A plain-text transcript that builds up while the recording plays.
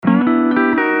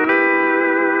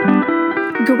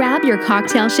Grab your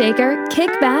cocktail shaker, kick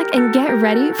back, and get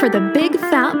ready for the big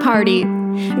fat party.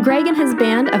 Greg and his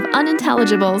band of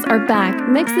unintelligibles are back,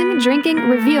 mixing, drinking,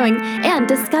 reviewing, and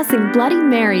discussing Bloody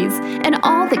Marys and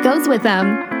all that goes with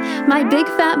them. My Big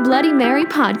Fat Bloody Mary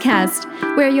podcast,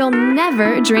 where you'll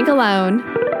never drink alone.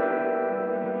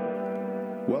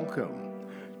 Welcome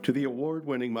to the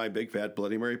award-winning My Big Fat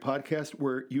Bloody Mary podcast,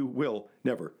 where you will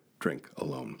never drink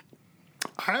alone.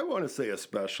 I want to say a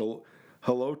special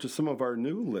hello to some of our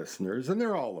new listeners, and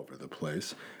they're all over the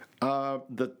place.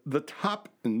 The top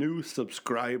new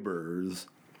subscribers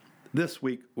this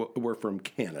week were from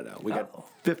Canada. We got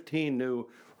 15 new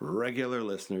regular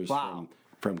listeners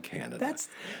from Canada.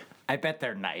 I bet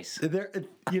they're nice.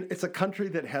 It's a country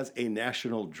that has a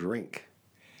national drink.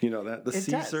 You know that the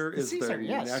Caesar is their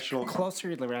national.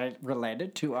 Closely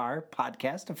related to our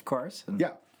podcast, of course.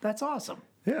 Yeah, that's awesome.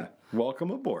 Yeah, welcome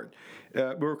aboard.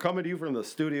 We're coming to you from the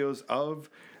studios of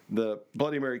the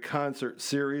Bloody Mary Concert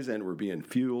Series, and we're being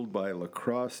fueled by La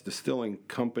Crosse Distilling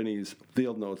Company's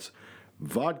Field Notes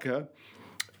Vodka.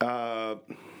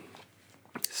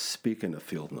 Speaking of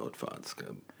Field Note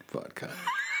vodka.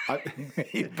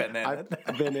 You've been at it.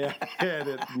 I've been at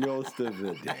it most of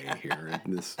the day here.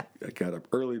 I got up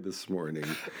early this morning,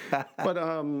 but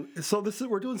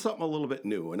we're doing something a little bit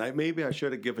new, and maybe I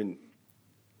should have given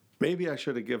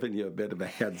you a bit of a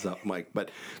heads up, Mike. But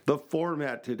the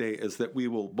format today is that we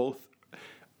will both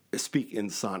speak in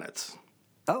sonnets.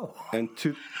 Oh, and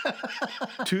to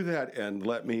that end,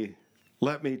 let me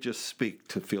just speak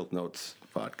to Field Notes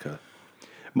Vodka.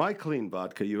 My clean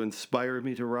vodka, you inspire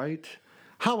me to write.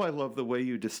 How I love the way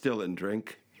you distill and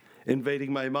drink,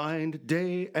 invading my mind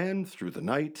day and through the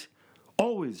night,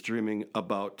 always dreaming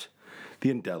about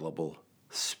the indelible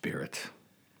spirit.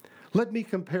 Let me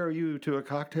compare you to a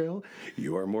cocktail.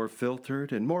 You are more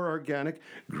filtered and more organic.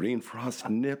 Green frost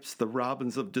nips the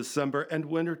robins of December, and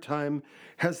wintertime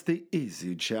has the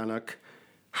easy Chinook.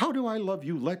 How do I love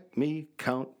you? Let me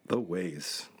count the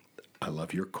ways. I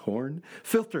love your corn,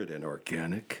 filtered and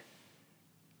organic.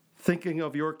 Thinking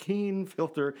of your keen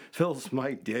filter fills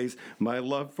my days. My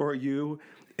love for you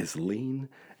is lean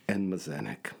and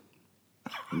mezenic.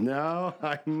 Now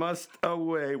I must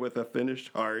away with a finished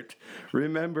heart.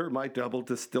 Remember my double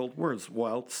distilled words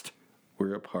whilst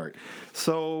we're apart.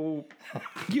 So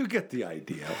you get the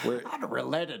idea. On a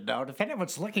related note, if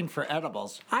anyone's looking for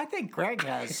edibles, I think Greg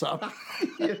has some.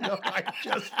 I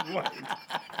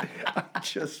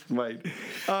just might.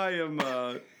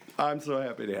 I'm so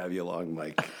happy to have you along,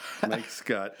 Mike. Mike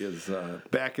Scott is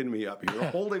backing me up here,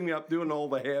 holding me up, doing all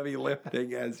the heavy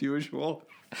lifting as usual.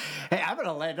 Hey, I'm going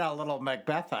to lay down a little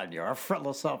Macbeth on you, or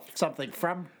something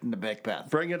from the Macbeth.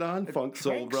 Bring it on, funk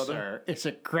soul Drink, brother. Sir, it's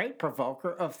a great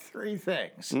provoker of three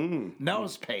things.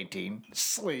 Nose painting,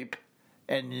 sleep,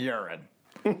 and urine.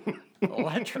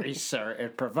 Lechery, sir,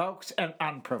 it provokes and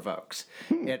unprovokes.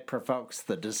 It provokes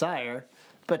the desire,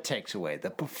 but takes away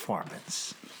the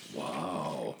performance.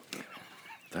 Wow.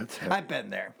 That's heavy. I've been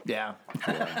there. Yeah.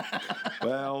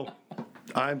 Well,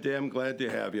 I'm damn glad to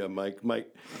have you, Mike.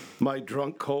 My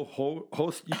drunk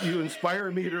co-host, you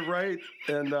inspire me to write,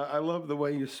 and I love the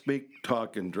way you speak,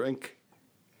 talk, and drink.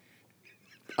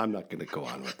 I'm not going to go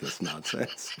on with this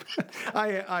nonsense.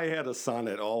 I had a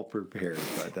sonnet all prepared.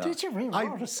 But, Did you really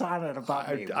wrote a sonnet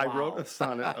about me? I wrote a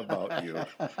sonnet about you.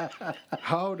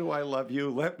 How do I love you?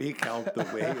 Let me count the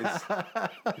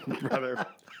ways. Brother,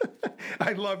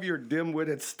 I love your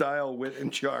dim-witted style, wit,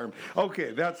 and charm.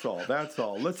 Okay, that's all.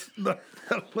 Let's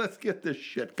get this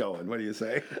shit going. What do you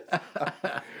say?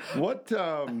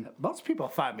 Most people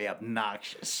find me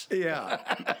obnoxious.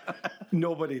 Yeah.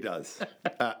 Nobody does.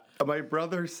 My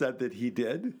brother said that he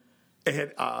did,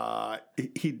 and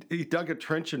he dug a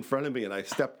trench in front of me, and I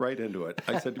stepped right into it.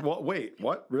 I said, "Well, wait,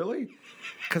 what? Really?"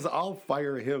 Because I'll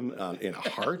fire him in a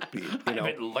heartbeat. I've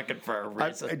been looking for a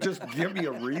reason. Just give me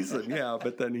a reason, yeah.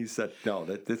 But then he said, "No,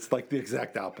 it's like the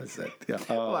exact opposite." Yeah.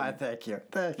 Well, thank you.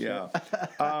 Yeah.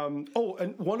 And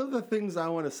one of the things I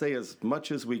want to say as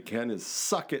much as we can is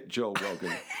suck it, Joe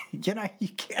Rogan. You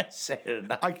can't say it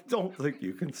enough. I don't think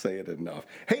you can say it enough.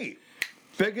 Hey.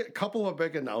 Couple of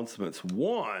big announcements.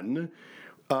 One,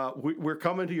 we're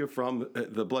coming to you from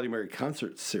the Bloody Mary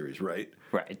Concert Series, right?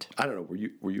 Right. I don't know.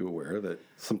 Were you aware that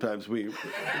sometimes we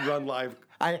run live?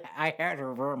 I heard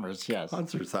rumors. Yes.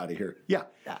 Concerts out of here. Yeah.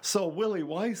 So Willie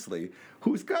Wisely,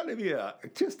 who's got to be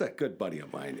just a good buddy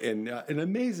of mine and an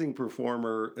amazing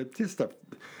performer,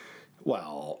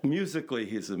 musically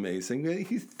he's amazing.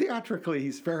 He's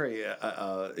very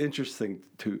interesting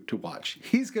to watch.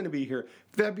 He's going to be here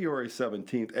February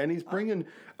 17th, and he's bringing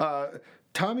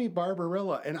Tommy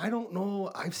Barbarella. And I don't know,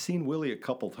 I've seen Willie a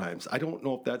couple times. I don't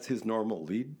know if that's his normal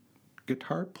lead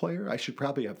guitar player. I should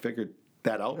probably have figured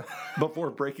that out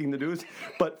before breaking the news.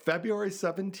 But February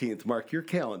 17th, mark your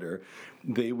calendar.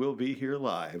 They will be here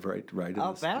live, right in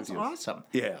the that's studios. awesome.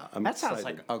 Yeah, I'm That excited. sounds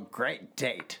like a great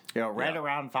date. Right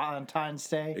around Valentine's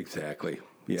Day. Exactly.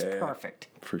 Yeah, It's perfect.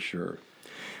 for sure.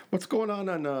 What's going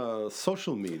on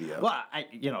social media? Well,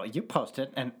 you posted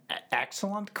an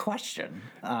excellent question.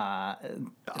 I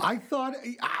thought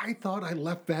I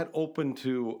left that open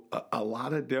to a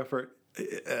lot of different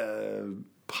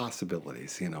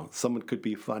possibilities. Someone could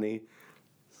be funny,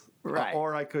 Right.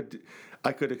 or I could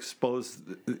expose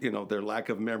their lack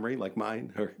of memory, like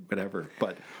mine, or whatever.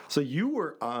 But so you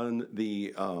were on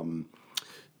the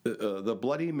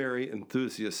Bloody Mary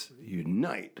Enthusiasts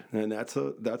Unite, and that's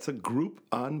a group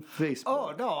on Facebook.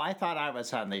 Oh no, I thought I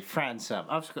was on the friends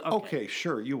of. Okay,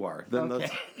 sure, you are. Then Okay.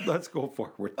 let's go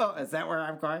forward. Oh, is that where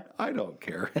I'm going? I don't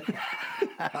care.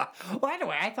 Well,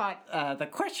 anyway, I thought the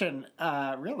question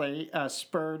really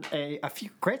spurred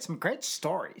some great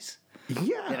stories.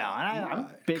 Yeah, And I'm a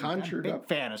big Conjured up.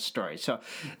 fan of stories. So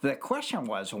the question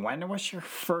was, when was your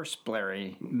first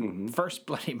Bloody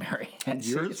Mary? And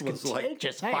see, Yours it's was like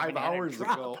contagious. I 5 haven't had a hours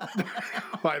drop. ago,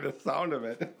 by the sound of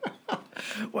it.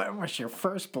 When was your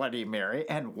first Bloody Mary,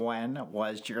 and when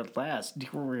was your last? Do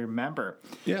you remember?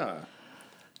 Yeah.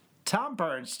 Tom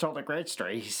Burns told a great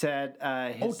story. He said,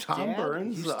 his Tom dad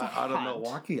Burns used to out of hunt.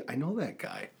 Milwaukee. I know that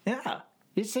guy. Yeah.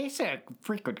 He's a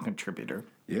frequent contributor.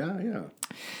 Yeah.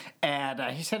 And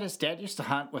he said his dad used to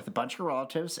hunt with a bunch of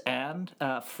relatives and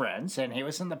friends, and he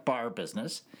was in the bar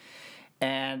business.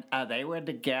 And they went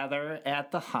together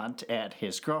at the hunt at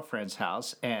his girlfriend's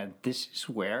house, and this is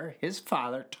where his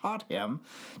father taught him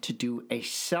to do a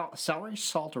celery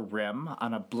salt rim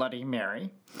on a Bloody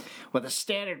Mary with a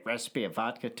standard recipe of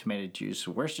vodka, tomato juice,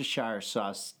 Worcestershire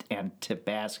sauce, and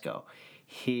Tabasco.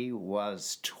 He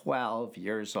was 12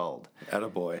 years old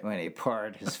Attaboy. when he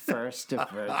poured his first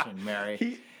Virgin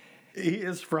Mary. He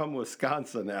is from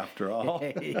Wisconsin, after all.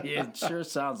 It sure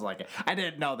sounds like it. I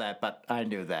didn't know that, but I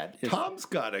knew that. Tom's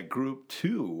got a group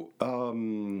too.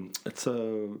 It's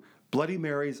a Bloody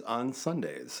Marys on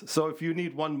Sundays. So if you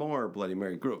need one more Bloody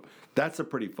Mary group, that's a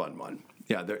pretty fun one.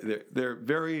 Yeah, they're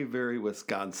very, very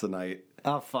Wisconsinite.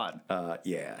 Oh, fun.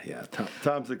 Yeah.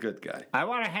 Tom's a good guy. I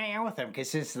want to hang out with him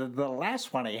because the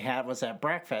last one he had was at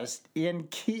breakfast in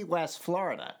Key West,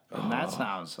 Florida. And that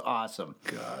sounds awesome.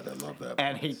 God, I love that.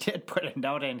 And he did put a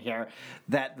note in here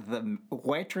that the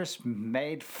waitress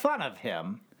made fun of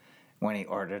him when he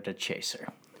ordered a chaser.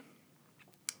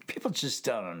 People just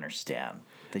don't understand.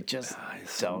 They just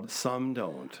don't Some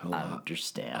don't.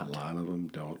 understand. A lot of them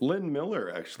don't. Lynn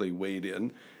Miller actually weighed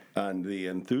in on the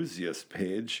enthusiast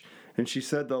page, and she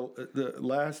said the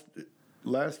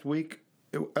last week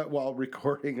while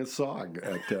recording a song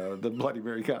at the Bloody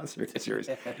Mary concert series.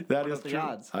 That is true.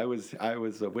 Odds? I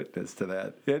was a witness to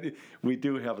that. And we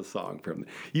do have a song from.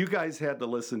 You guys had to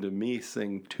listen to me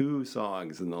sing 2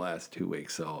 songs in the last 2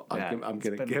 weeks, so I'm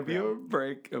going to give you a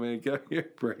break. I'm going to give you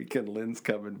a break, and Lynn's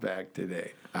coming back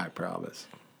today. I promise.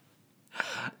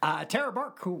 Tara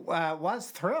Burke, who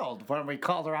was thrilled when we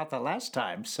called her out the last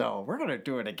time, so we're going to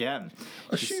do it again.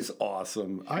 She's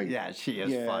awesome. She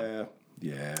is fun.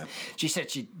 Yeah. She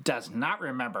said she does not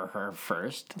remember her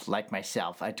first, like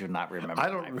myself. I do not remember. I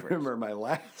don't remember my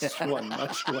last one,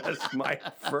 much less my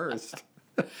first.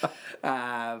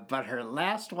 But her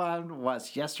last one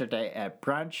was yesterday at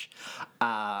brunch.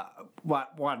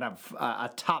 One of a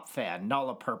top fan,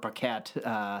 Nola Perpacat,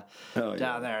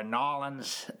 down there in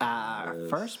Nolans.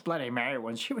 First Bloody Mary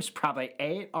when she was probably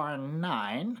 8 or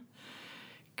 9.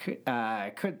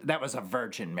 That was a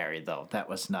Virgin Mary though. That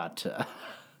was not.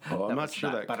 I'm not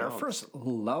sure that But counts. her first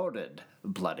loaded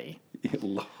Bloody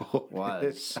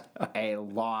was a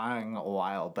long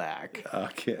while back.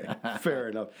 Okay, fair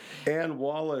enough. Ann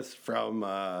Wallace from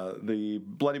the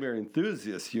Bloody Mary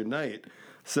Enthusiasts Unite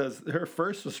says her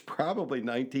first was probably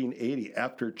 1980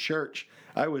 after church.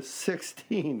 I was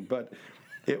 16, but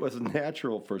it was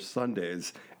natural for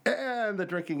Sundays. And the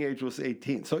drinking age was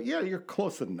 18. So, yeah, you're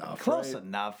close enough. Close right?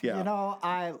 enough. Yeah. You know,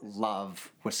 I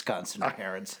love Wisconsin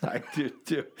parents. I do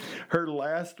too. Her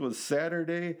last was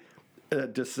Saturday,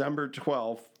 December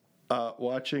 12th,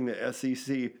 watching the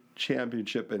SEC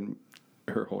championship in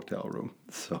her hotel room.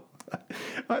 So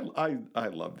I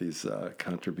love these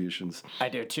contributions. I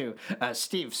do too.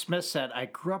 Steve Smith said, I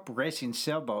grew up racing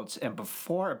sailboats, and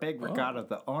before a big regatta,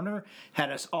 the owner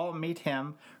had us all meet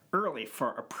him early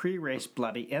for a pre-race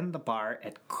Bloody in the bar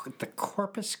at the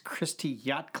Corpus Christi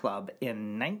Yacht Club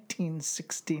in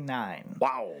 1969.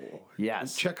 Wow.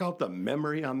 Yes. Check out the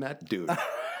memory on that dude.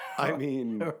 I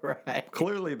mean, Right.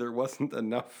 clearly there wasn't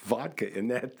enough vodka in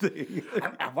that thing.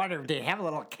 I wonder, did he have a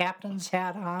little captain's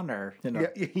hat on, or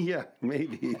Yeah,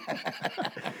 maybe.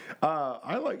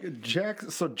 I like it.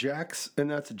 Jax. So Jax, and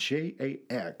that's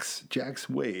Jax. Jax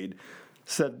Wade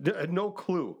said no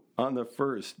clue on the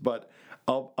first, but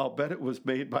I'll bet it was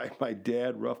made by my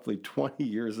dad roughly 20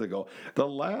 years ago. The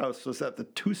last was at the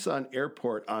Tucson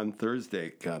airport on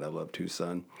Thursday. God, I love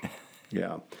Tucson.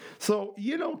 Yeah. So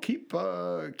keep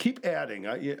adding.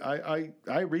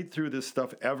 I read through this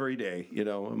stuff every day.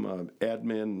 I'm an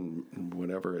admin, and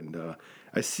whatever, and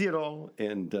I see it all,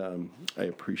 and I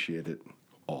appreciate it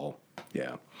all.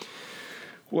 Yeah.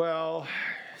 Well,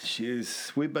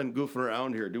 jeez, we've been goofing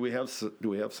around here. Do we have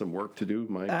some work to do,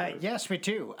 Mike? Yes, we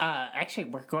do. Actually,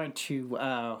 we're going to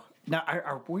now.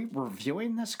 Are we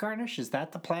reviewing this garnish? Is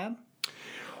that the plan?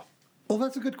 Well,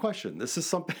 that's a good question. This is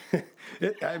something.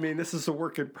 This is a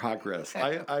work in progress.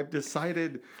 I've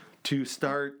decided to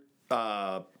start.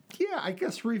 I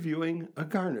guess reviewing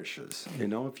garnishes.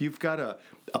 If you've got a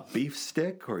beef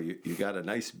stick, or you got a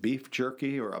nice beef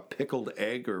jerky, or a pickled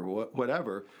egg, or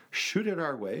whatever, shoot it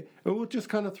our way, and we'll just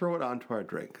kind of throw it onto our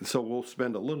drink. So we'll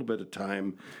spend a little bit of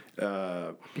time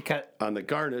on the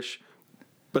garnish.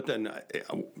 But then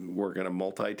we're going to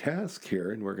multitask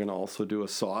here, and we're going to also do a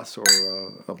sauce or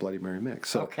a Bloody Mary mix.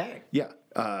 So, okay. Yeah.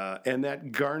 And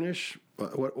that garnish,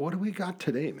 what do we got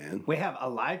today, man? We have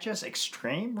Elijah's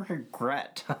Extreme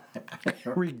Regret.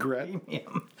 Regret?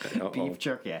 Premium beef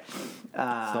jerky.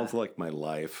 Sounds like my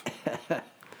life.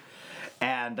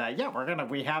 And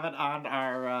we have it on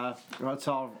our, it's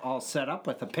all set up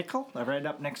with a pickle right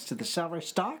up next to the celery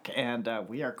stalk, and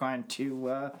we are going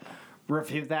to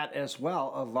review that as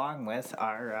well, along with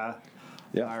our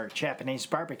Japanese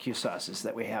barbecue sauces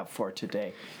that we have for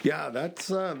today. Yeah,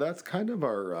 that's kind of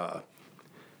our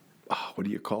what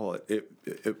do you call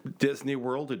it? Disney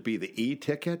World would be the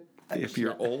e-ticket if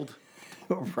you're old.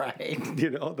 Right.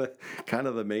 The kind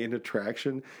of the main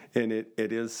attraction, and it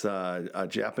is a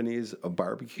Japanese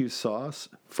barbecue sauce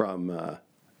from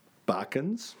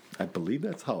Bachans. I believe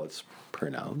that's how it's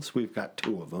pronounced. We've got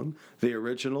two of them, the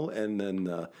original and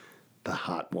then the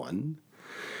hot one.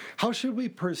 How should we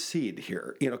proceed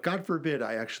here? God forbid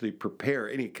I actually prepare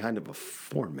any kind of a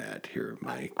format here,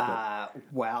 Mike. Let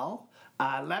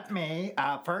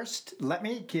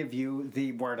me give you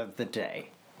the word of the day.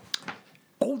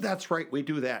 Oh, that's right. We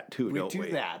do that too, don't we? We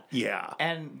do that. Yeah.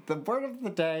 And the word of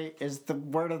the day is the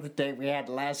word of the day we had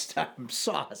last time,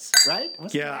 sauce, right?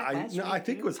 I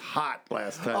think it was hot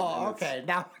last time. Oh, okay.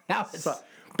 Now it's...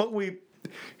 But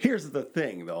here's the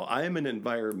thing, though. I am an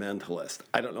environmentalist.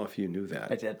 I don't know if you knew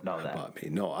that. I didn't know that. About me.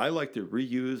 No, I like to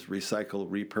reuse, recycle,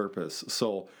 repurpose.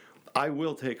 So I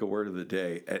will take a word of the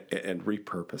day and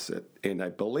repurpose it. And I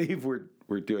believe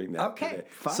we're doing that today.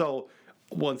 Fine. So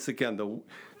once again,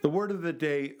 the word of the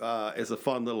day is a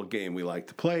fun little game we like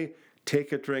to play.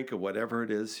 Take a drink of whatever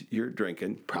it is you're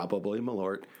drinking, probably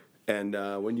Malort, and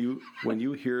when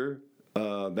you hear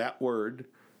that word,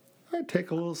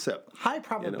 take a little sip. High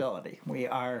probability. We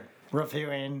are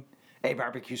reviewing a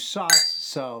barbecue sauce,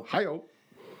 so Hi-yo.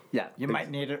 Yeah, you might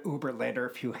need an Uber later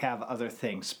if you have other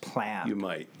things planned. You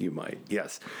might.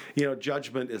 Yes.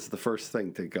 Judgment is the first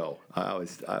thing to go. I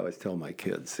always tell my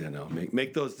kids,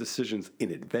 make those decisions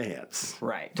in advance.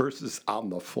 Right. Versus on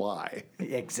the fly.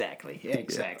 Exactly. Yeah.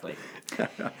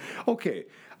 Okay.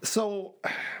 So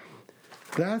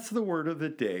that's the word of the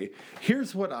day.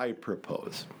 Here's what I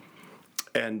propose.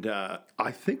 And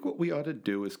I think what we ought to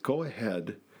do is go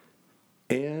ahead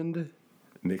and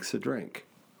mix a drink.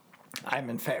 I'm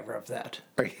in favor of that.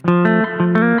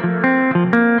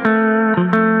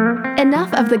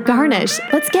 Enough of the garnish.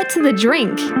 Let's get to the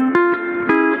drink.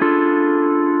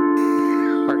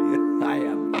 Are you? I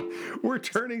am. We're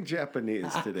turning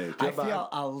Japanese today. I feel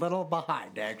a little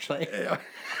behind, actually.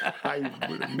 I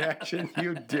would imagine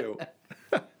you do.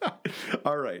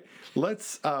 All right.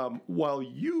 Let's, while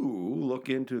you look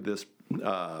into this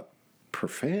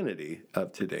profanity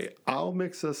of today, I'll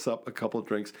mix us up a couple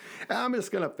drinks. I'm just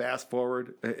going to fast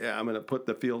forward. I'm going to put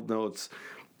the field notes,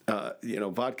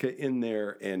 vodka in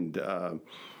there. And, of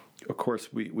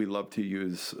course, we love to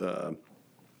use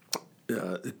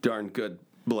darn good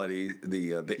bloody,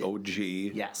 the OG.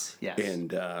 Yes.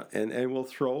 And we'll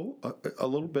throw a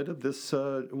little bit of this.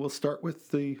 We'll start with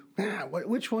the.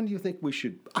 Which one do you think we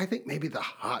should? I think maybe the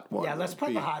hot one. Yeah, let's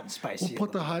put the hot and spicy. We'll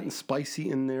put the hot and spicy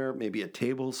in there. Maybe a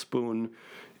tablespoon,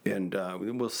 and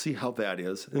we'll see how that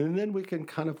is, and then we can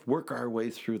kind of work our way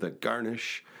through the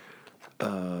garnish.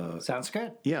 Sounds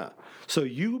good. Yeah. So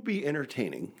you be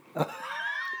entertaining,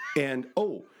 and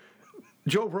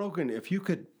Joe Rogan, if you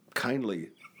could kindly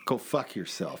Go fuck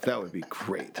yourself. That would be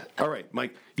great. All right,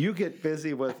 Mike, you get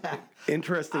busy with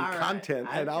interesting content,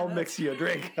 and I'll mix you a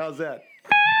drink. How's that?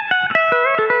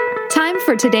 Time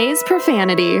for today's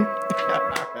profanity. All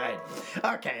right.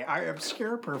 Okay, our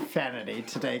obscure profanity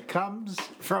today comes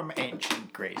from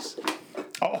ancient Greece.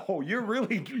 Oh, you're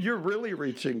really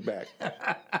reaching back.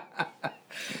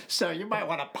 So you might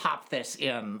want to pop this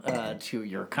in to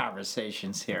your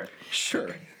conversations here.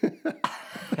 Sure.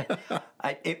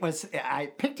 I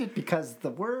picked it because the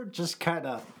word just kind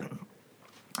of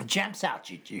jumps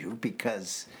out at you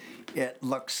because it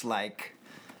looks like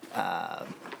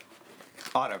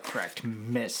autocorrect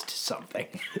missed something.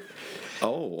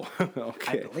 Oh,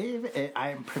 okay. I believe I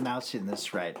am pronouncing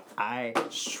this right.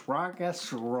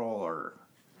 Ischrogus roller.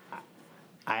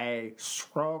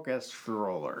 Ischrogus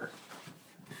roller.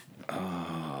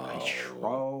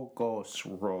 Ischrogus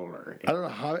roller.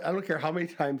 I don't care how many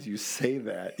times you say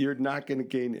that. You're not going to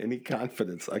gain any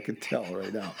confidence. I can tell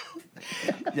right now.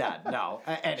 Yeah, no.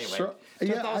 Anyway, So, to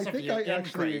yeah, those I of think you I in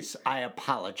actually- Greece, I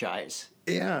apologize.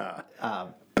 Yeah.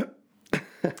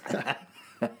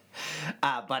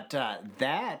 But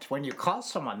that, when you call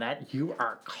someone that, you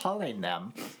are calling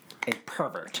them a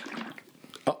pervert.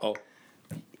 Uh-oh.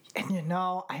 And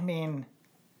I mean,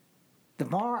 the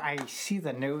more I see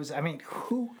the news, I mean,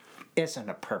 who isn't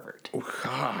a pervert? Oh,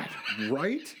 God.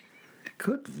 Right?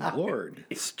 Good Lord.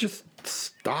 Just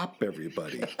stop,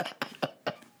 everybody.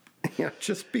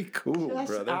 Just be cool,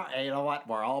 brother. You know what?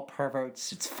 We're all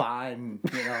perverts. It's fine.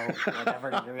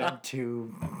 Whatever you're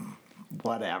into,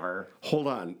 whatever. Hold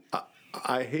on.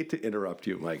 I hate to interrupt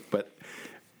you, Mike, but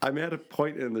I'm at a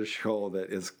point in the show that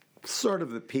is sort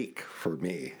of the peak for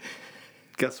me.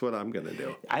 Guess what I'm going to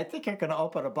do? I think you're going to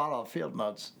open a bottle of Field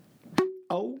Notes.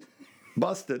 Oh,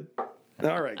 busted.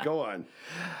 All right, go on.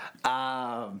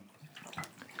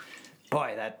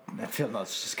 Boy, that Field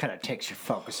Notes just kind of takes your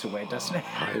focus away, doesn't it?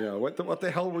 I know. What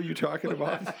the hell were you talking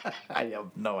about? I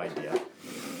have no idea.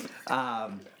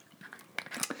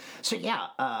 So yeah,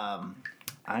 I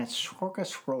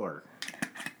Schrogus roller.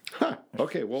 Huh.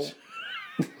 Okay, well,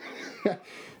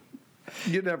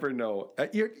 you never know.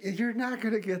 You're not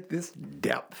going to get this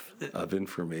depth of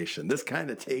information, this kind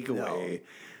of takeaway.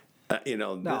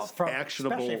 This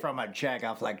actionable. Especially from a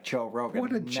jagoff like Joe Rogan.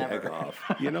 What a jagoff.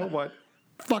 You know what?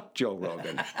 Fuck Joe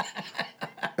Rogan.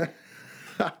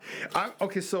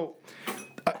 Okay, so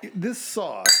this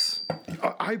sauce,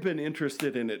 I've been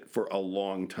interested in it for a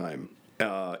long time.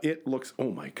 It looks,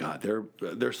 oh my God,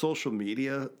 their social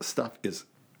media stuff is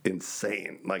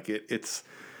insane. Like it's,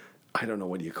 I don't know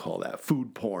what you call that,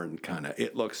 food porn kind of.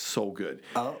 It looks so good.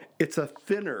 Oh. It's a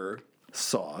thinner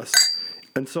sauce.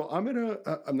 And so I'm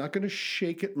not gonna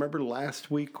shake it. Remember last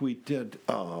week we did,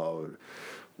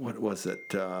 what was it?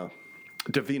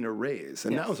 Davina Ray's,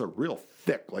 and Yes. that was a real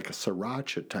thick, like a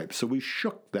sriracha type. So we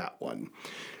shook that one.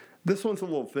 This one's a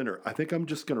little thinner. I think I'm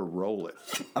just gonna roll it.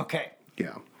 Okay.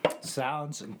 Yeah.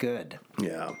 Sounds good.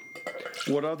 Yeah.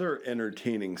 What other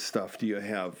entertaining stuff do you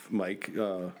have, Mike,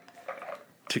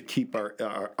 to keep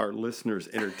our listeners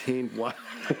entertained while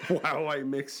I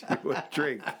mix you a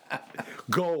drink?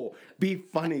 Go. Be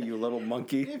funny, you little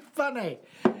monkey. Be funny.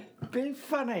 Be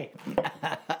funny.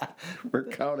 We're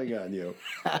counting on you.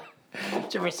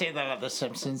 Did you ever see that on The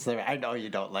Simpsons? I know you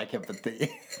don't like it, but they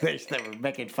were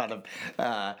making fun of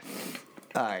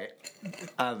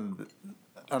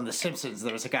on The Simpsons.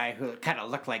 There was a guy who kind of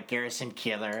looked like Garrison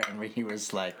Keillor, and he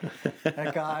was like,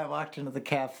 a guy walked into the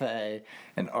cafe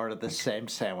and ordered the same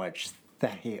sandwich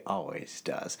that he always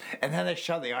does. And then they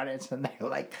show the audience, and they're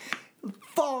like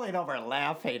falling over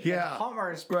laughing. Yeah, and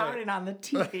Homer's right. pounding on the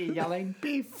TV, yelling,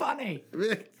 "Be funny!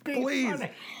 Be Please.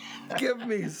 funny!" Give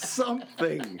me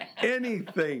something,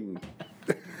 anything.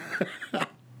 I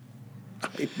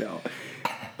know.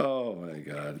 Oh my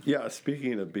God. Yeah.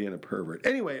 Speaking of being a pervert.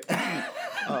 Anyway. Yeah,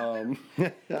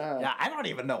 I don't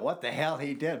even know what the hell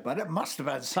he did, but it must have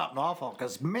been something awful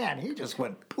because man, he just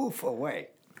went poof away.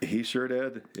 He sure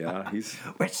did. Yeah. He's.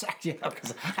 Which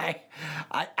because I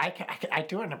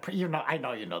do an I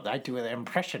know you know that I do an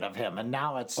impression of him, and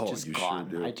now it's just you gone.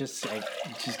 sure do. I just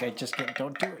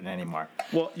don't do it anymore.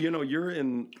 Well, you're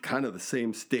in kind of the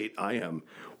same state I am,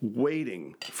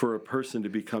 waiting for a person to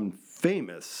become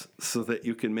famous so that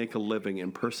you can make a living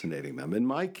impersonating them. In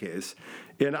my case,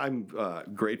 and I'm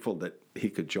grateful that he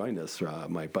could join us,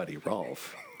 my buddy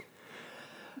Rolf.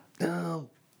 I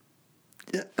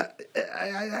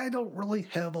don't really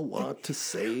have a lot to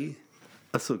say.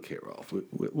 That's okay, Rolf.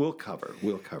 We'll cover.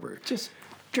 Just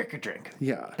drink a drink.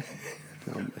 Yeah.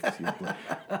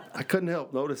 I couldn't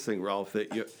help noticing, Rolf,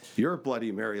 that your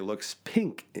Bloody Mary looks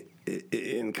pink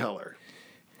in color.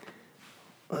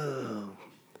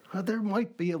 there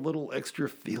might be a little extra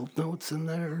field notes in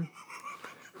there.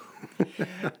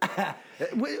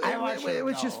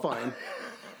 Which is fine.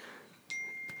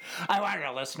 I want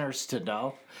our listeners to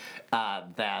know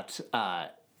that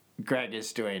Greg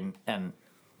is doing an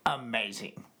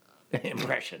amazing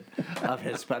impression of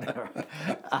his brother.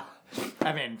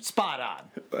 I mean, spot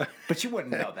on. But you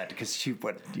wouldn't know that because you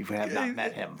have not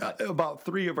met him. But. About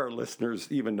 3 of our listeners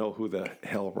even know who the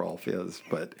hell Rolf is,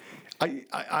 but I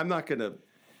am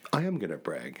gonna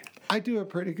brag. I do a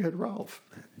pretty good Rolf.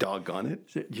 Doggone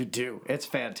it. You do. It's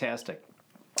fantastic.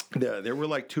 There were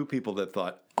like 2 people that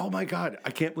thought, "Oh my God,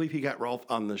 I can't believe he got Rolf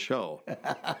on the show."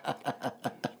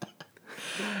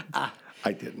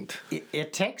 I didn't.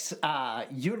 It takes,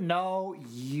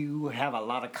 you have a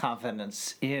lot of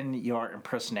confidence in your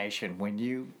impersonation when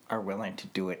you are willing to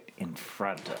do it in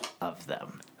front of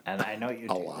them. And I know you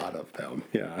do. A lot of them,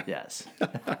 yeah. Yes.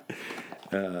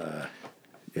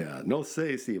 Yeah, no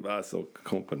sé si vas a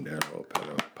comprendero,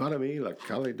 pero para mí la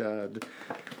calidad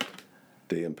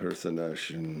de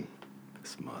impersonation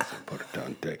es más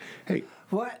importante. Hey.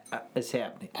 What is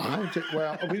happening?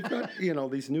 We've got,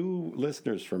 these new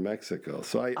listeners from Mexico,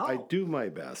 so I do my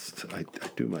best. I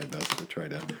do my best to try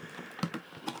to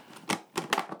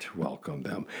welcome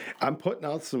them. I'm putting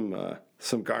out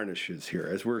some garnishes here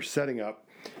as we're setting up,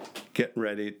 getting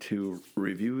ready to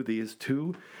review these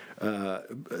 2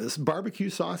 barbecue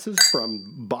sauces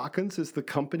from Bachans is the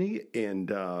company, and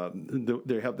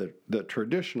they have the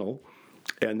traditional,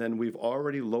 and then we've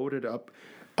already loaded up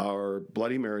our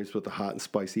Bloody Marys with the hot and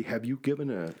spicy. Have you given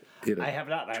it a I have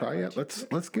not. try yet?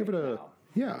 Let's give it a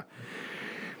yeah.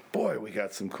 Boy, we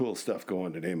got some cool stuff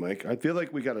going today, Mike. I feel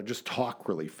like we got to just talk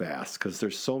really fast because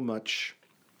there's so much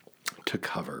to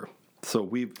cover.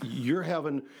 So you're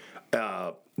having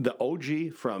the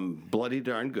OG from Bloody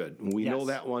Darn Good. We know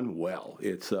that one well.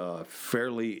 It's a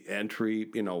fairly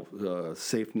entry,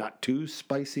 safe, not too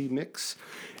spicy mix.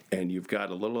 And you've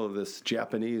got a little of this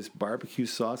Japanese barbecue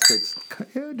sauce that's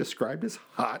described as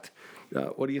hot.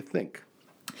 What do you think?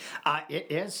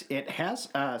 It is. It has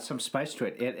some spice to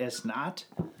it. It is not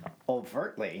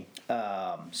overtly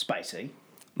spicy.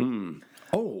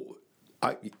 Oh,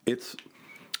 it's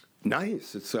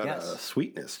nice. It's got a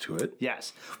sweetness to it.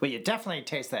 Yes. Well, you definitely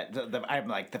taste that. I'm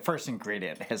like, the first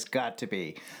ingredient has got to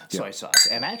be soy sauce.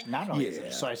 And actually, not only is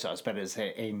it soy sauce, but it's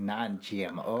a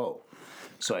non-GMO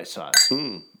soy sauce.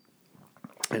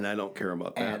 And I don't care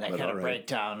about that. And they kind of break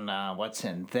down what's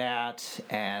in that,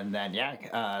 and then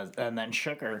and then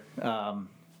sugar, and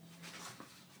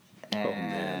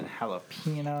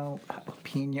jalapeno.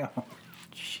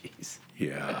 Jeez.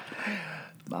 Yeah.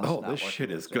 This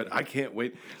shit is good. I can't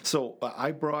wait. So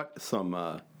I brought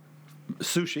some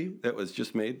sushi that was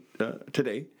just made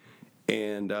today,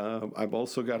 and I've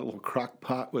also got a little crock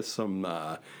pot with some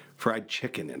fried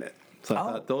chicken in it. So I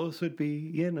thought those would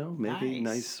be, maybe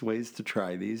nice ways to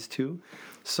try these 2.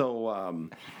 So,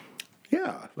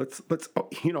 let's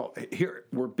here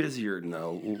we're busier than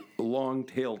a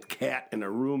long-tailed cat in a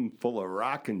room full of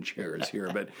rocking chairs here,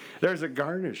 but there's a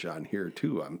garnish on here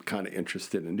too. I'm kind of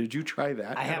interested in. Did you try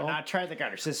that? I have not tried the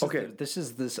garnish. This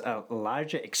is this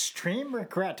Elijah Extreme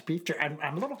Regret beef jerky.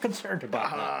 I'm a little concerned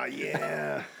about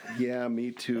that. Yeah, me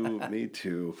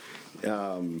too.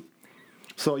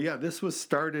 So, this was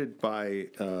started by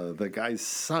the guy's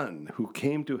son who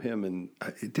came to him, and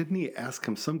didn't he ask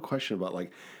him some question about,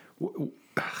 like,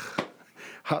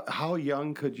 how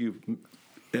young could you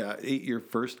eat your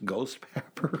first ghost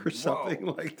pepper or something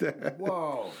like that?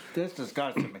 Whoa, this has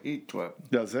got some heat to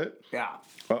it. Does it? Yeah.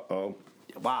 Uh-oh.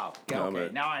 Wow. Okay,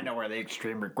 now I know where the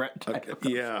extreme regret type comes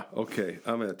from. Yeah, okay.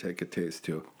 I'm going to take a taste,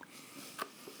 too.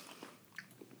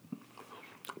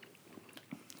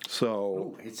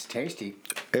 So it's tasty.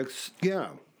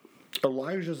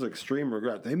 Elijah's Extreme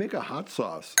Regret. They make a hot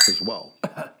sauce as well.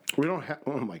 We don't have.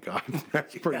 Oh my God,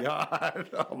 that's pretty hot.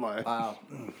 Oh my. Wow.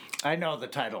 I know the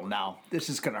title now. This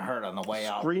is going to hurt on the way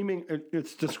out.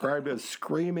 It's described as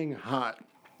screaming hot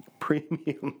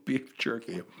premium beef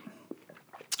jerky.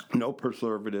 No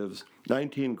preservatives.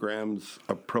 19 grams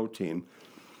of protein.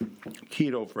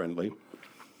 Keto friendly.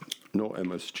 No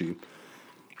MSG.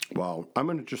 Wow. I'm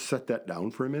going to just set that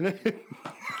down for a minute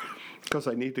because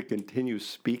I need to continue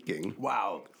speaking.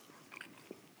 Wow.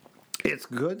 It's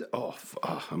good. I'm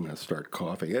going to start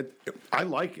coughing. I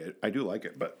like it. I do like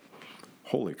it, but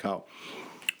holy cow.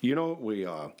 We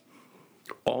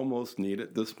almost need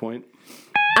at this point.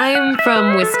 I'm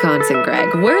from Wisconsin,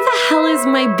 Greg. Where the hell is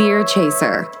my beer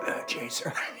chaser?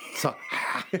 Chaser. So,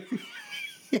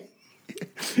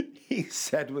 he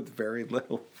said with very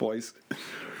little voice.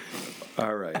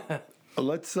 All right.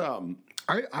 Let's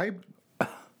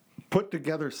put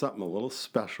together something a little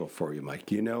special for you,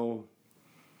 Mike. You know,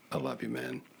 I love you,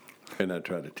 man. And I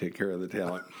try to take care of the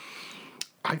talent.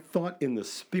 I thought in the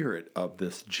spirit of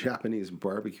this Japanese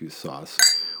barbecue sauce,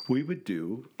 we would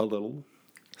do a little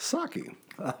sake.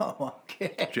 Oh,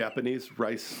 okay. Japanese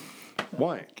rice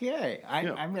wine. Okay.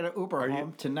 I'm going to Uber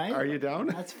home tonight. Are you down?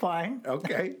 That's fine.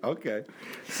 Okay.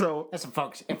 So, Listen,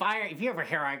 folks, if you ever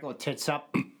hear I go tits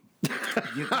up,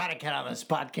 you got to get on this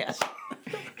podcast.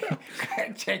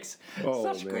 Greg takes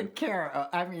such good care.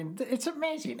 I mean, it's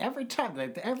amazing. Every time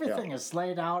everything is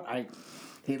laid out,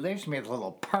 he leaves me a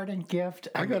little parting gift.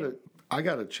 I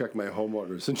gotta check my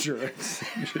homeowner's insurance.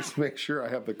 Just make sure I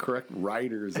have the correct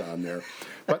riders on there.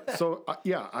 But so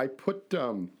I put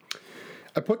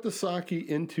the sake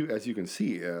into, as you can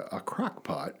see, a crock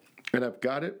pot, and I've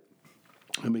got it.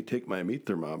 Let me take my meat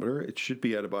thermometer. It should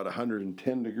be at about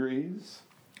 110 degrees.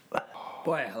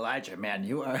 Boy, Elijah, man,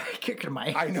 you are kicking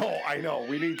my I know.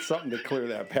 We need something to clear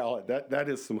that palate. That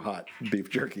is some hot beef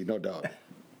jerky, no doubt.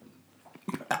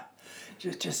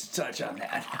 Just touch on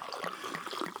that.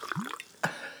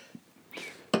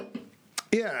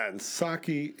 Yeah, and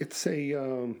sake, it's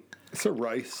a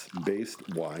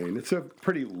rice-based wine. It's a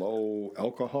pretty low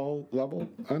alcohol level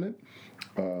on it.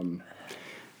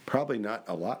 Probably not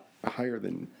a lot higher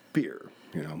than beer,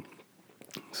 you know.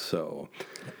 So,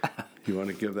 you want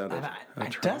to give that a try?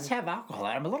 It does have alcohol.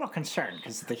 I'm a little concerned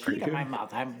because the heat of my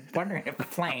mouth. I'm wondering if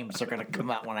flames are going to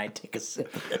come out when I take a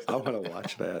sip of this. I want to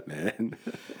watch that, man.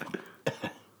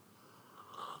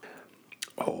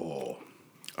 Oh,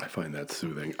 I find that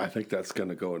soothing. I think that's going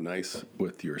to go nice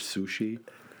with your sushi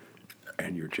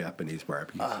and your Japanese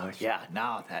barbecue sauce. Yeah,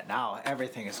 now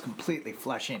everything is completely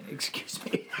flushing. Excuse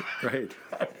me. Right.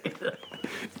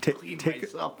 Clean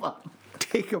myself up.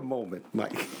 Take a moment,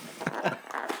 Mike.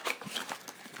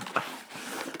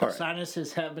 All right.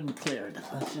 Sinuses have been cleared.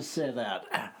 Let's just say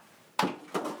that.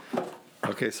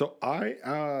 Okay, so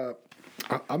I'm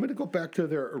going to go back to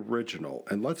their original,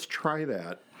 and let's try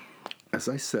that. As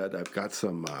I said, I've got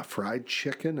some fried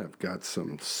chicken. I've got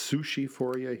some sushi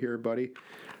for you here, buddy.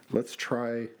 Let's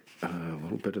try a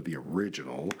little bit of the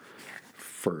original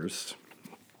first.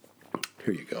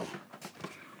 Here you go.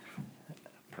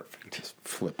 Perfect. Just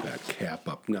flip that cap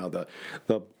up. Now, the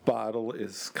bottle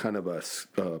is kind of a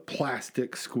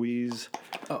plastic squeeze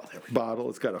bottle.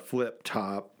 It's got a flip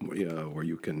top, where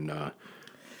you can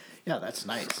Yeah, that's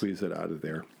nice. squeeze it out of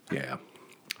there. Yeah.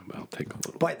 I'll take a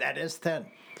little. Boy, that is thin.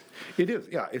 It is,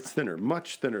 yeah, it's thinner,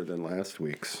 much thinner than last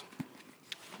week's.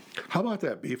 How about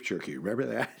that beef jerky? Remember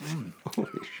that? Holy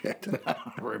shit.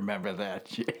 Remember that,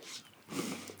 jeez.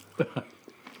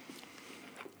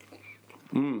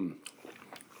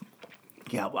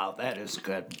 Yeah, wow, that is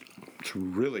good. It's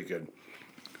really good.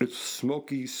 It's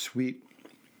smoky, sweet,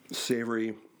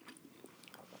 savory.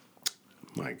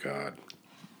 My God.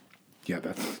 Yeah,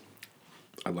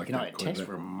 I like that. It tastes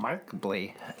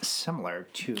remarkably similar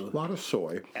to a lot of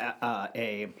soy.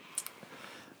 A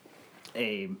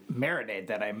marinade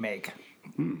that I make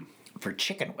for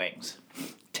chicken wings.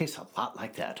 Tastes a lot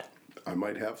like that. I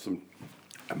might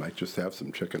just have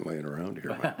some chicken laying around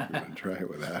here. I'm going to try it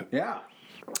with that. Yeah.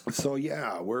 So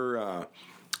yeah,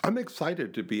 I'm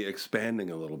excited to be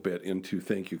expanding a little bit into,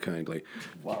 thank you kindly,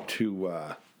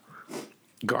 to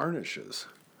garnishes.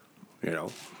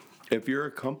 If you're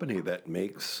a company that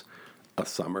makes a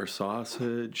summer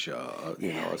sausage, a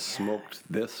smoked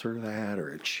this or that, or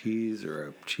a cheese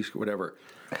whatever,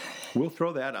 we'll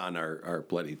throw that on our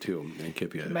bloody too and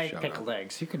give you a Make shout pickled out.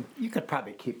 eggs. You could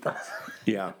probably keep those.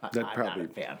 Yeah, I'm probably.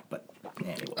 not a fan, but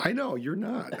anyway. I know you're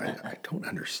not. I don't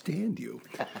understand you.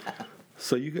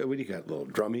 So you got a little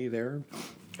drummy there.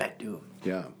 I do.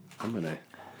 Yeah,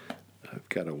 I've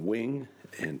got a wing,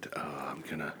 and I'm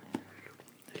gonna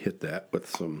hit that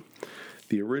with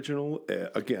the original,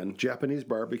 again, Japanese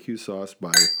barbecue sauce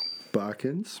by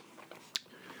Bachans.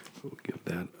 We'll give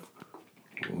that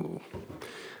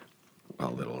a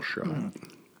little shot.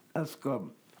 That's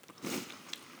good.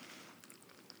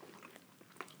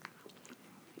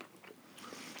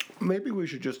 Maybe we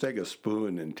should just take a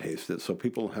spoon and taste it so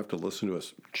people don't have to listen to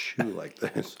us chew like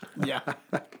this. Yeah.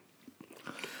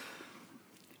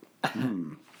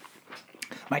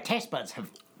 My taste buds have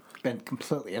been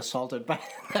completely assaulted by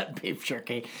that beef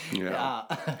jerky. Yeah.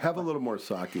 Have a little more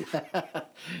sake.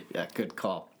 Yeah, good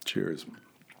call. Cheers.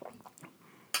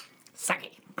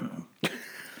 Sake.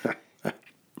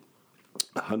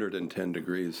 110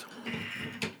 degrees.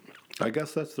 I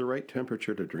guess that's the right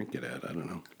temperature to drink it at. I don't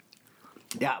know.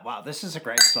 Yeah, wow, this is a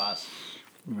great sauce.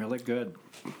 Really good.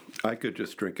 I could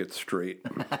just drink it straight,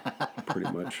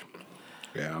 pretty much.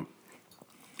 Yeah.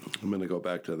 I'm going to go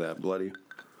back to that bloody.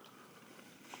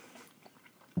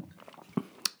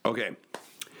 Okay,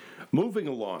 moving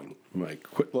along, Mike.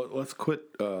 Let's quit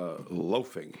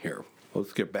loafing here.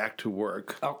 Let's get back to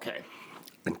work. Okay.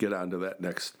 And get on to that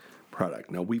next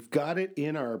product. Now, we've got it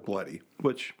in our Bloody,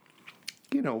 which,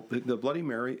 you know, the Bloody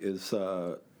Mary is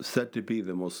said to be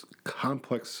the most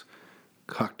complex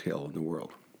cocktail in the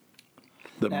world.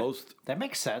 That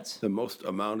makes sense. The most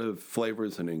amount of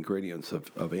flavors and ingredients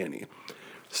of any.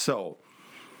 So,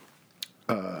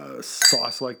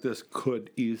 sauce like this could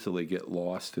easily get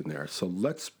lost in there. So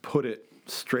let's put it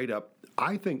straight up.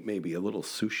 I think maybe a little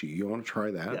sushi. You want to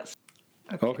try that? Yes.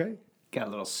 Okay. Got a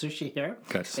little sushi here.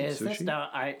 Got some Is this sushi? now?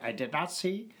 I did not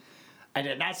see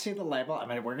the label. I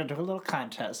mean, we're going to do a little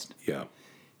contest. Yeah.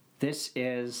 This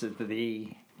is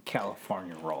the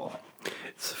California roll.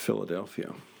 It's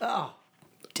Philadelphia. Oh,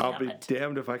 I'll be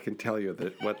damned if I can tell you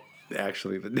that what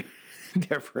actually the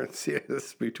difference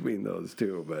is between those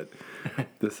two, but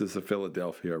this is a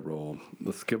Philadelphia roll.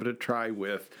 Let's give it a try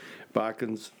with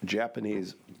Bachan's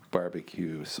Japanese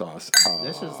barbecue sauce.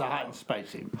 This is the hot and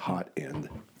spicy. Hot and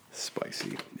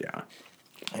spicy, yeah.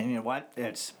 And you know what?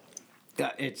 It's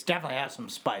definitely has some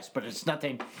spice, but it's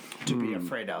nothing to be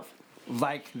afraid of.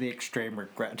 Like the extreme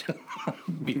regret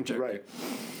beef jerky. Right.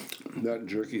 That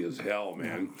jerky is hell,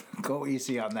 man. Go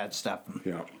easy on that stuff.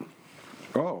 Yeah.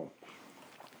 Oh.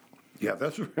 Yeah,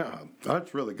 that's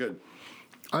really good.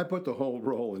 I put the whole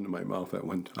roll into my mouth at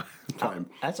one time.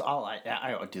 That's all I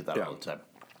do that Yeah. all the time.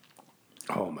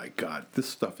 Oh my God, this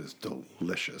stuff is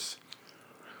delicious.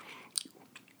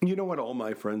 You know what all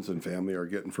my friends and family are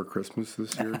getting for Christmas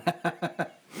this year?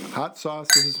 Hot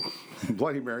sauces,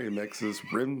 Bloody Mary mixes,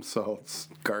 rim salts,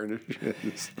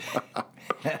 garnishes.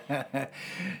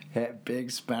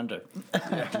 Big spender.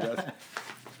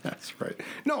 That's right.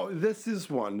 No, this is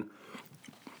one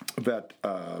that,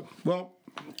 well,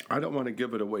 I don't want to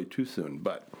give it away too soon,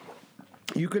 but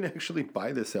you can actually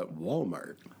buy this at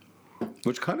Walmart,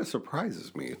 which kind of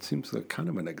surprises me. It seems like kind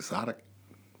of an exotic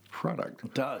product.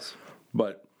 It does.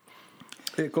 But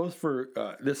it goes for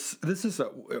this is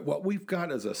what we've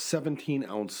got is a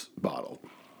 17-ounce bottle,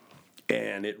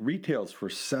 and it retails for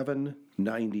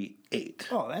 $7.98.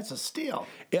 Oh, that's a steal.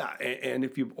 Yeah, and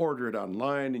if you order it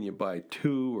online and you buy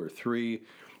 2 or 3,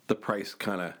 the price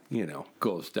kind of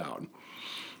goes down.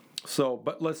 So,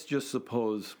 but let's just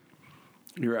suppose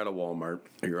you're at a Walmart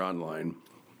or you're online,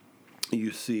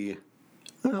 you see,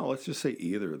 well, let's just say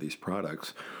either of these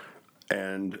products,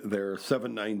 and they're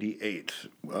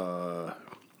 $7.98.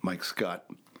 Mike Scott,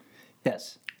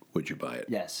 Yes. would you buy it?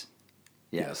 Yes.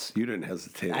 Yes. You didn't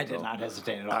hesitate. I at did all. not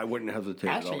hesitate at all. I wouldn't hesitate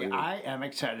Actually, at all. I am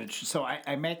excited. So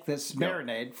I make this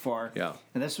marinade for, Yeah.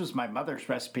 and this was my mother's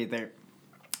recipe.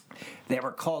 They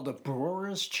were called the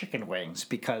brewer's chicken wings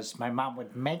because my mom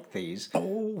would make these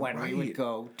when we would right.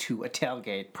 go to a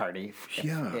tailgate party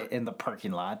in the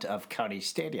parking lot of County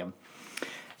Stadium.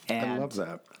 And, I love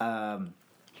that.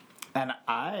 And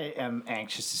I am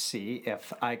anxious to see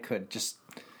if I could just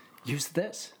use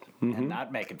this and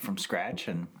not make it from scratch.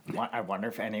 And I wonder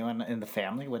if anyone in the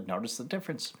family would notice the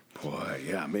difference. Boy,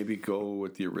 yeah, maybe go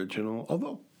with the original.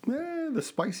 Although, the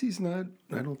spicy's not,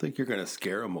 I don't think you're going to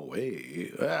scare them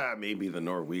away. Maybe the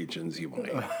Norwegians you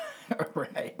might.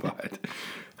 Right. But,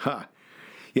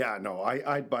 yeah, no,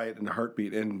 I'd buy it in a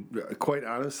heartbeat. And quite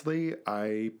honestly,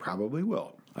 I probably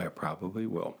will.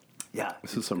 Yeah.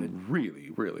 This is some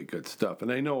really, really good stuff.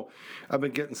 And I know I've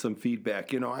been getting some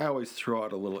feedback. I always throw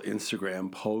out a little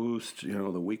Instagram post,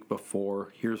 the week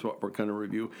before. Here's what we're going to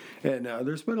review. And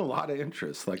there's been a lot of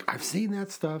interest. Like, I've seen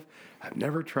that stuff. I've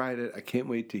never tried it. I can't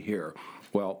wait to hear.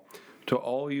 Well, to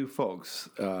all you folks,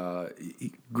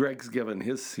 Greg's given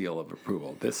his seal of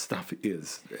approval. This stuff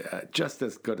is just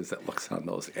as good as it looks on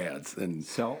those ads. And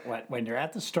So when you're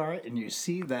at the store and you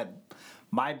see that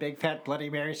My Big Fat Bloody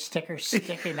Mary sticker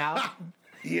sticking out,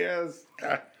 yes,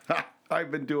 I've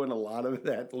been doing a lot of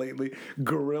that lately.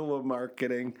 Guerrilla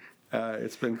marketing,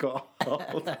 it's been called.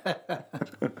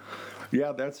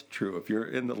 Yeah, that's true. If you're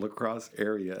in the La Crosse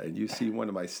area and you see one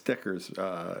of my stickers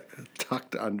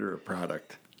tucked under a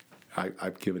product,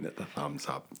 I've given it the thumbs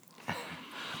up.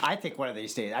 I think one of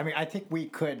these days, I think we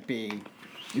could be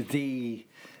the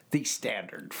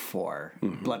standard for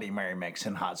Bloody Mary mix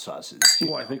and hot sauces.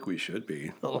 Well, I think we should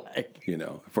be, Like,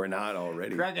 if we're not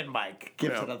already. Greg and Mike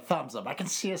gives it a thumbs up. I can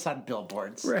see us on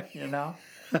billboards, Right.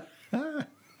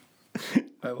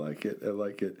 I like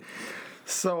it.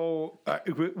 So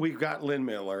we've got Lynn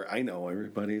Miller. I know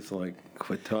everybody's like,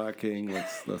 quit talking.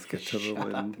 Let's get to the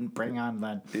Lynn. And bring on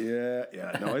Lynn.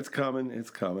 Yeah. No, it's coming.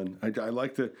 I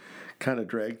like to kind of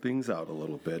drag things out a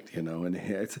little bit, and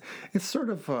it's sort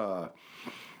of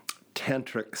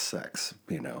tantric sex.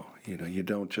 You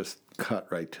don't just cut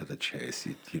right to the chase.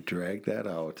 You drag that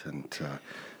out, and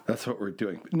that's what we're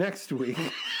doing. Next week,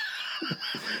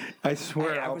 I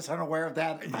swear. I was unaware of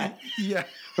that. Yeah,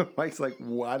 Mike's like,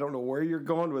 well, I don't know where you're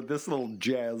going with this little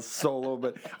jazz solo,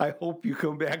 but I hope you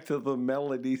come back to the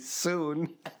melody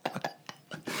soon.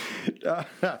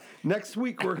 Next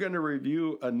week, we're going to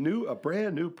review a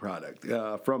brand new product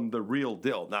from The Real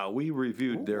Deal. Now, we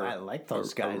reviewed their I like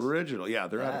those guys. original. Yeah,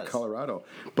 they're out of Colorado.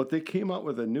 But they came out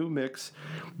with a new mix,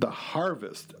 the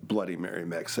Harvest Bloody Mary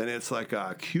mix, and it's like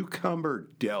a cucumber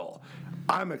dill.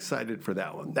 I'm excited for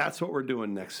that one. That's what we're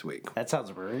doing next week. That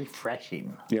sounds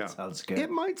refreshing. Yeah. Sounds good.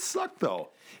 It might suck, though.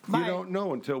 You don't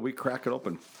know until we crack it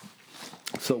open.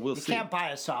 So we'll see. You can't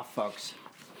buy us off, folks.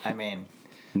 I mean...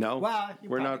 No, well,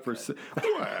 we're not for.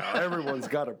 Well, everyone's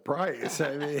got a price.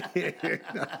 I mean,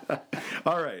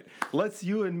 all right. Let's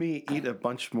you and me eat a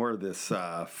bunch more of this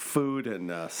food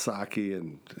and sake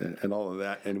and all of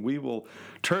that, and we will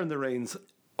turn the reins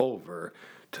over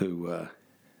to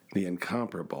the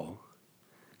incomparable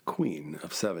Queen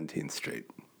of 17th Street,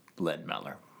 Lynn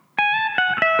Miller.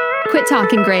 Quit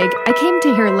talking, Greg. I came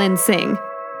to hear Lynn sing.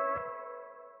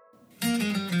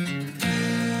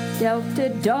 Delta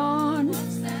Dawn,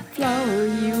 flower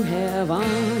you have on.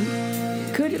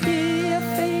 Could it be a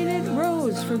faded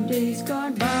rose from days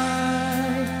gone by?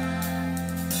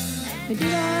 And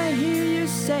did I hear you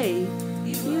say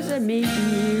he's a meeting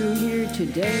you here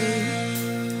today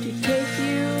to take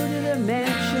you to the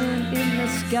mansion in the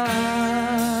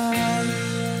sky?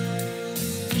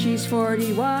 She's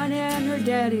 41 and her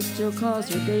daddy still calls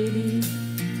her baby.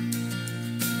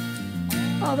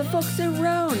 All the folks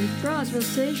around Brownsville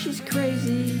say she's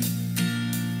crazy,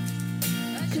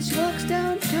 'cause she walks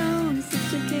downtown with a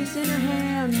suitcase in her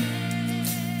hand,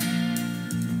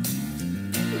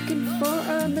 looking for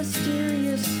a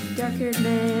mysterious dark-haired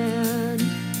man.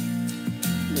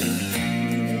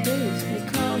 In the days they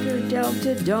called her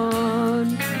Delta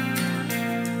Dawn,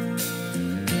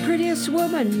 prettiest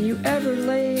woman you ever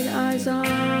laid eyes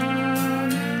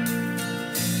on.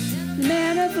 The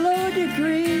man of low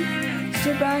degree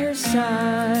stood by her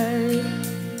side,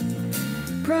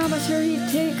 promised her he'd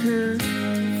take her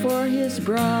for his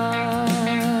bride.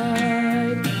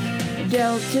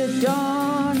 Delta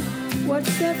Dawn,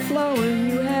 what's that flower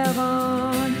you have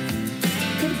on?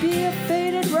 Could it be a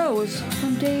faded rose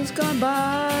from days gone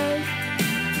by?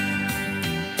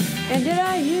 And did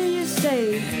I hear you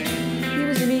say he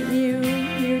was meeting you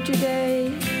here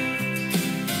today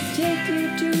to take you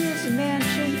to his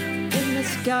mansion in the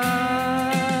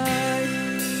sky?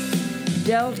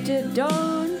 Delta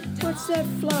Dawn, what's that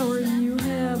flower you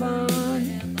have on?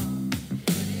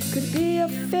 Could it be a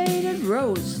faded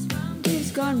rose,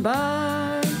 days gone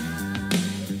by?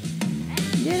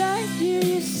 Did I hear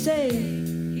you say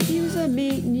he was a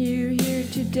meeting you here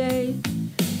today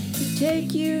to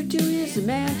take you to his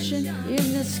mansion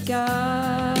in the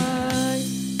sky?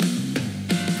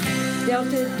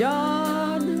 Delta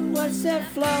Dawn, what's that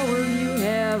flower you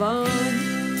have on?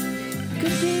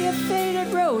 Could be a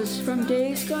faded rose from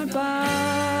days gone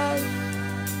by.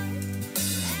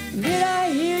 Did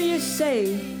I hear you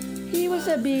say he was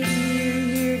a meeting you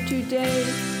here today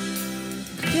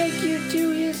to take you to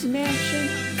his mansion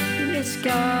in the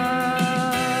sky?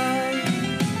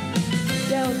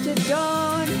 Delta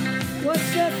Dawn,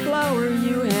 what's that flower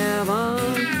you have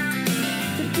on?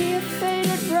 Could be a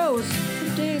faded rose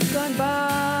from days gone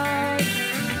by.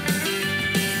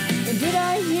 And did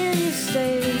I hear you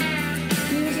say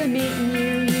I'm meeting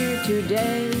you here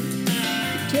today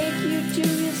to take you to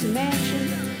his mansion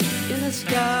in the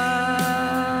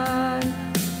sky?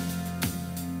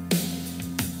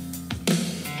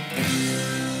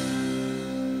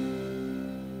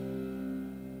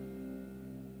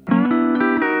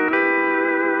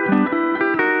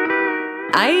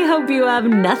 I hope you have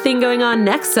nothing going on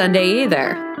next Sunday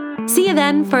either. See you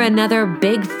then for another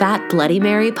Big Fat Bloody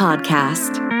Mary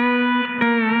podcast.